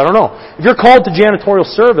spiritual gift? I don't know. If you're called to janitorial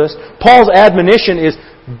service, Paul's admonition is,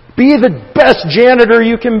 be the best janitor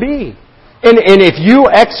you can be. And if you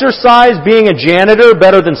exercise being a janitor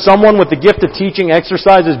better than someone with the gift of teaching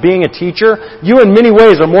exercises being a teacher, you in many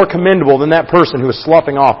ways are more commendable than that person who is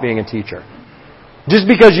sloughing off being a teacher. Just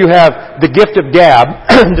because you have the gift of gab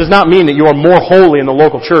does not mean that you are more holy in the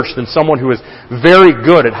local church than someone who is very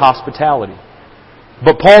good at hospitality.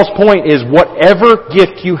 But Paul's point is, whatever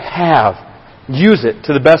gift you have, use it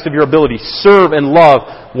to the best of your ability. Serve and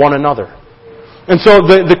love one another. And so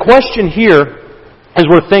the question here, as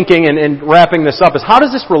we're thinking and wrapping this up, is how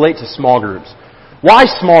does this relate to small groups? Why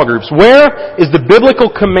small groups? Where is the biblical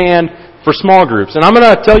command for small groups? And I'm going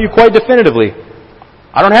to tell you quite definitively,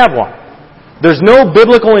 I don't have one. There's no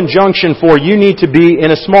biblical injunction for you need to be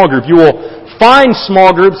in a small group. You will find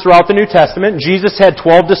small groups throughout the New Testament. Jesus had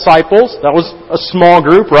 12 disciples. That was a small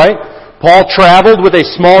group, right? Paul traveled with a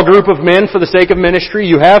small group of men for the sake of ministry.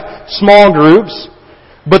 You have small groups.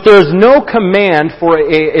 But there's no command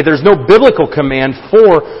there's no biblical command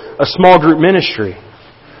for a small group ministry.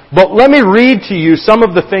 But let me read to you some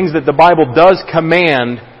of the things that the Bible does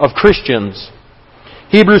command of Christians.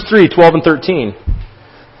 Hebrews 3:12 and 13.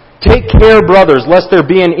 Take care, brothers, lest there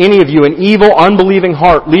be in any of you an evil, unbelieving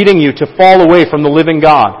heart leading you to fall away from the living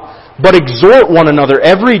God. But exhort one another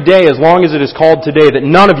every day as long as it is called today, that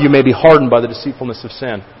none of you may be hardened by the deceitfulness of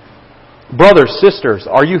sin. Brothers, sisters,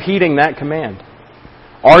 are you heeding that command?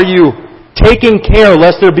 Are you taking care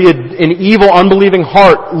lest there be an evil, unbelieving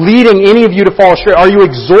heart leading any of you to fall astray? Are you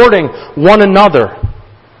exhorting one another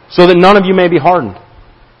so that none of you may be hardened?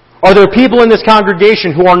 Are there people in this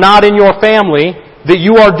congregation who are not in your family that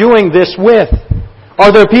you are doing this with?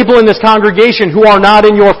 Are there people in this congregation who are not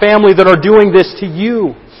in your family that are doing this to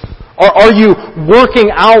you? Are you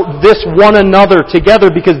working out this one another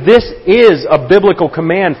together? Because this is a biblical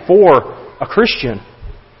command for a Christian.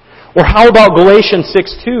 Or how about Galatians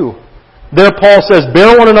 6:2? There Paul says,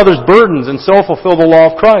 bear one another's burdens and so fulfill the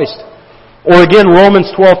law of Christ. Or again, Romans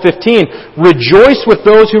 12:15, rejoice with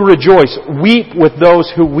those who rejoice, weep with those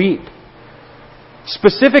who weep.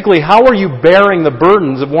 Specifically, how are you bearing the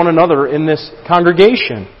burdens of one another in this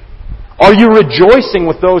congregation? Are you rejoicing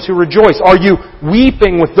with those who rejoice? Are you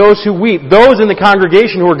weeping with those who weep? Those in the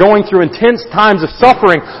congregation who are going through intense times of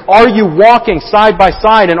suffering, are you walking side by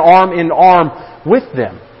side and arm in arm with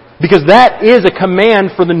them? Because that is a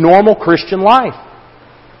command for the normal Christian life.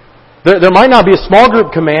 There might not be a small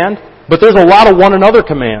group command, but there's a lot of one another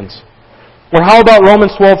commands. Or how about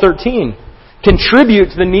Romans 12:13?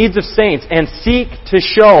 Contribute to the needs of saints and seek to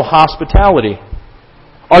show hospitality.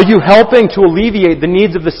 Are you helping to alleviate the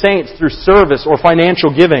needs of the saints through service or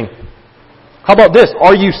financial giving? How about this?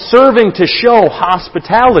 Are you serving to show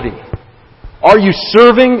hospitality? Are you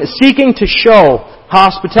seeking to show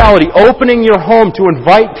hospitality, opening your home to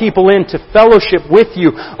invite people in to fellowship with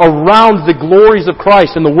you around the glories of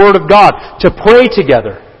Christ and the Word of God, to pray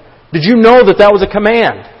together? Did you know that was a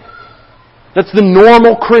command? That's the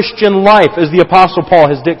normal Christian life as the Apostle Paul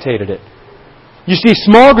has dictated it. You see,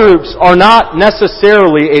 small groups are not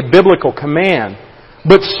necessarily a biblical command,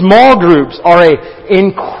 but small groups are an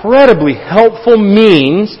incredibly helpful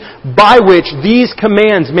means by which these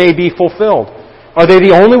commands may be fulfilled. Are they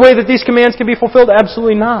the only way that these commands can be fulfilled?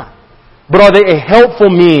 Absolutely not. But are they a helpful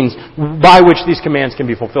means by which these commands can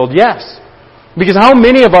be fulfilled? Yes. Because how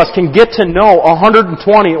many of us can get to know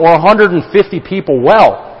 120 or 150 people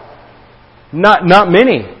well? Not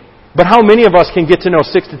many. But how many of us can get to know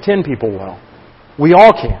 6 to 10 people well? We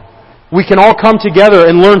all can. We can all come together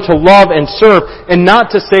and learn to love and serve, and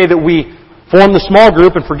not to say that we form the small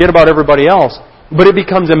group and forget about everybody else, but it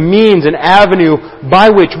becomes a means, an avenue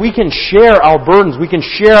by which we can share our burdens, we can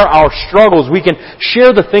share our struggles, we can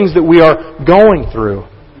share the things that we are going through.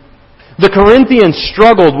 The Corinthians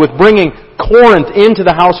struggled with bringing Corinth into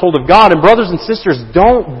the household of God, and brothers and sisters,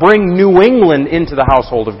 don't bring New England into the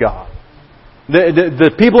household of God.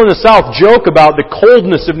 The people in the South joke about the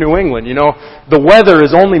coldness of New England. You know, the weather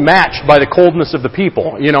is only matched by the coldness of the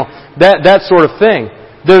people. You know, that sort of thing.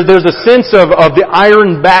 There's a sense of the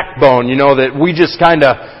iron backbone, you know, that we just kind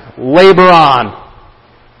of labor on.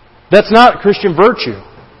 That's not Christian virtue.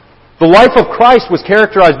 The life of Christ was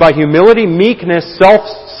characterized by humility, meekness,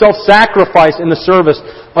 self-sacrifice in the service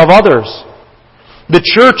of others. The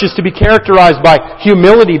church is to be characterized by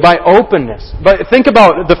humility, by openness. But think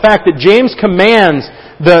about the fact that James commands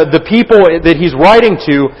the people that he's writing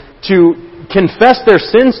to confess their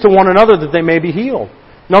sins to one another that they may be healed.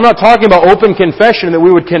 Now, I'm not talking about open confession, that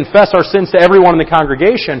we would confess our sins to everyone in the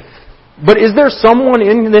congregation. But is there someone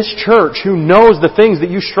in this church who knows the things that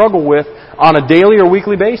you struggle with on a daily or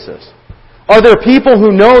weekly basis? Are there people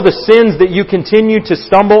who know the sins that you continue to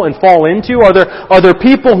stumble and fall into? Are there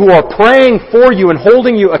people who are praying for you and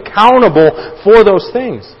holding you accountable for those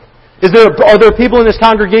things? Are there people in this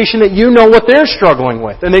congregation that you know what they're struggling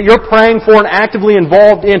with and that you're praying for and actively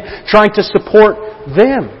involved in trying to support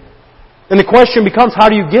them? And the question becomes, how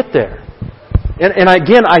do you get there? And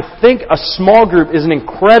again, I think a small group is an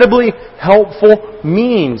incredibly helpful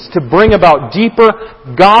means to bring about deeper,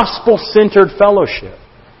 gospel-centered fellowship.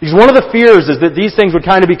 Because one of the fears is that these things would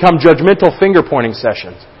kind of become judgmental finger-pointing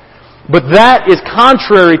sessions. But that is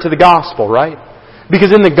contrary to the gospel, right? Because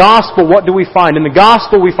in the gospel, what do we find? In the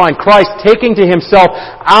gospel, we find Christ taking to Himself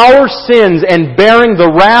our sins and bearing the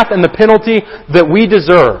wrath and the penalty that we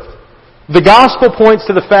deserve. The gospel points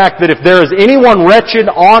to the fact that if there is anyone wretched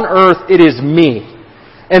on earth, it is me.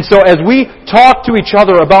 And so as we talk to each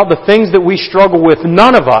other about the things that we struggle with,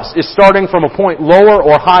 none of us is starting from a point lower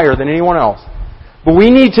or higher than anyone else. But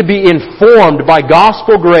we need to be informed by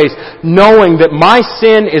gospel grace, knowing that my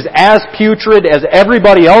sin is as putrid as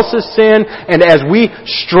everybody else's sin, and as we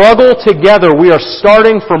struggle together, we are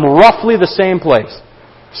starting from roughly the same place.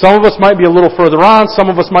 Some of us might be a little further on, some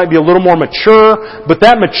of us might be a little more mature, but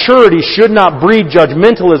that maturity should not breed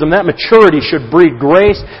judgmentalism. That maturity should breed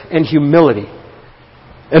grace and humility.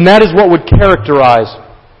 And that is what would characterize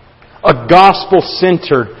a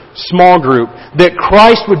gospel-centered small group, that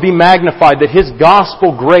Christ would be magnified, that His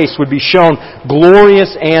gospel grace would be shown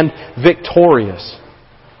glorious and victorious.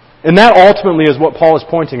 And that ultimately is what Paul is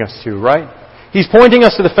pointing us to, right? He's pointing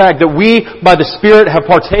us to the fact that we, by the Spirit, have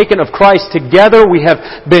partaken of Christ together. We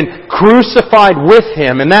have been crucified with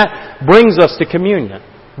Him. And that brings us to communion.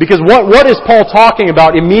 Because what is Paul talking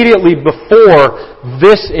about immediately before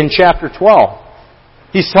this in chapter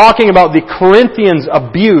 12? He's talking about the Corinthians'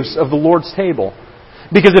 abuse of the Lord's table.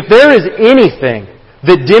 Because if there is anything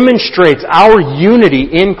that demonstrates our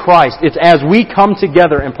unity in Christ, it's as we come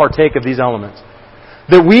together and partake of these elements.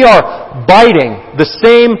 That we are biting the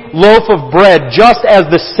same loaf of bread just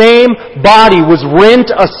as the same body was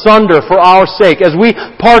rent asunder for our sake. As we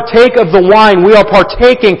partake of the wine, we are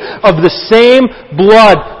partaking of the same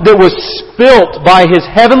blood that was spilt by His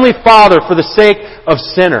Heavenly Father for the sake of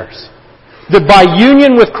sinners. That by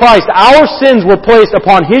union with Christ, our sins were placed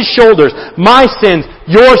upon His shoulders. My sins,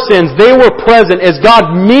 your sins, they were present. As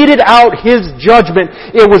God meted out His judgment,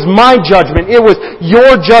 it was my judgment. It was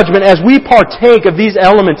your judgment. As we partake of these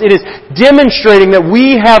elements, it is demonstrating that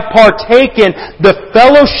we have partaken the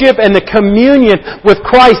fellowship and the communion with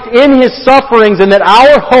Christ in His sufferings, and that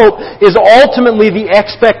our hope is ultimately the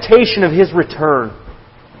expectation of His return.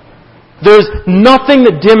 There's nothing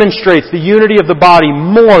that demonstrates the unity of the body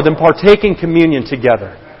more than partaking communion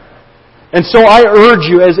together. And so I urge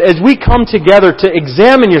you, as we come together, to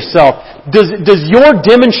examine yourself. Does your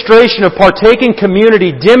demonstration of partaking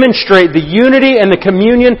community demonstrate the unity and the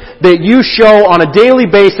communion that you show on a daily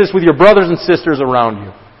basis with your brothers and sisters around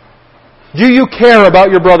you? Do you care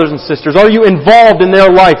about your brothers and sisters? Are you involved in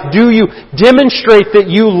their life? Do you demonstrate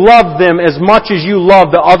that you love them as much as you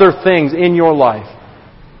love the other things in your life?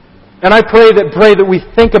 And I pray that we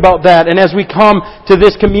think about that, and as we come to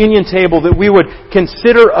this communion table, that we would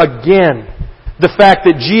consider again the fact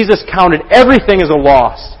that Jesus counted everything as a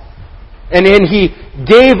loss. And then He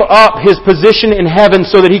gave up His position in heaven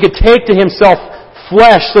so that He could take to Himself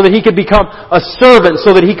flesh, so that He could become a servant,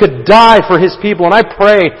 so that He could die for His people. And I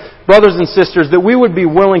pray, brothers and sisters, that we would be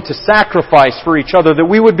willing to sacrifice for each other, that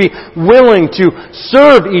we would be willing to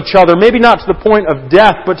serve each other, maybe not to the point of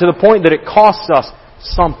death, but to the point that it costs us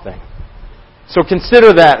something. So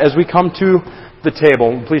consider that as we come to the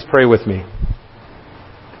table. Please pray with me.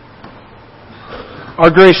 Our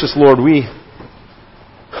gracious Lord, we're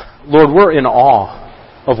in awe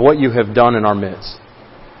of what You have done in our midst.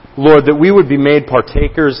 Lord, that we would be made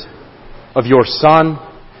partakers of Your Son,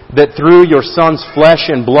 that through Your Son's flesh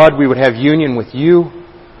and blood we would have union with You.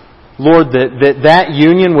 Lord, that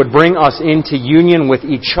union would bring us into union with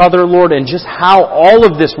each other, Lord, and just how all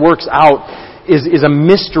of this works out is a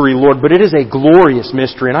mystery, Lord, but it is a glorious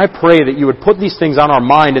mystery. And I pray that You would put these things on our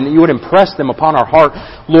mind and that You would impress them upon our heart,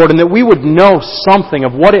 Lord, and that we would know something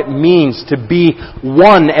of what it means to be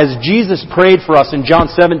one, as Jesus prayed for us in John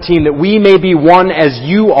 17, that we may be one as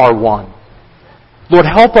You are one. Lord,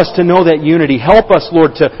 help us to know that unity. Help us,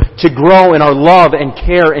 Lord, to grow in our love and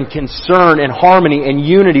care and concern and harmony and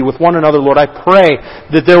unity with one another. Lord, I pray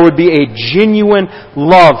that there would be a genuine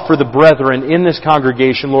love for the brethren in this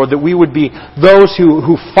congregation, Lord, that we would be those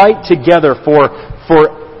who fight together for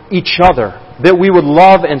each other, that we would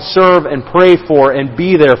love and serve and pray for and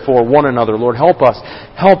be there for one another. Lord, help us.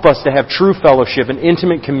 Help us to have true fellowship and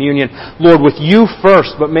intimate communion, Lord, with You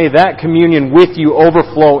first, but may that communion with You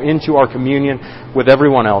overflow into our communion with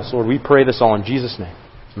everyone else. Lord, we pray this all in Jesus' name.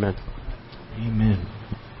 Amen. Amen.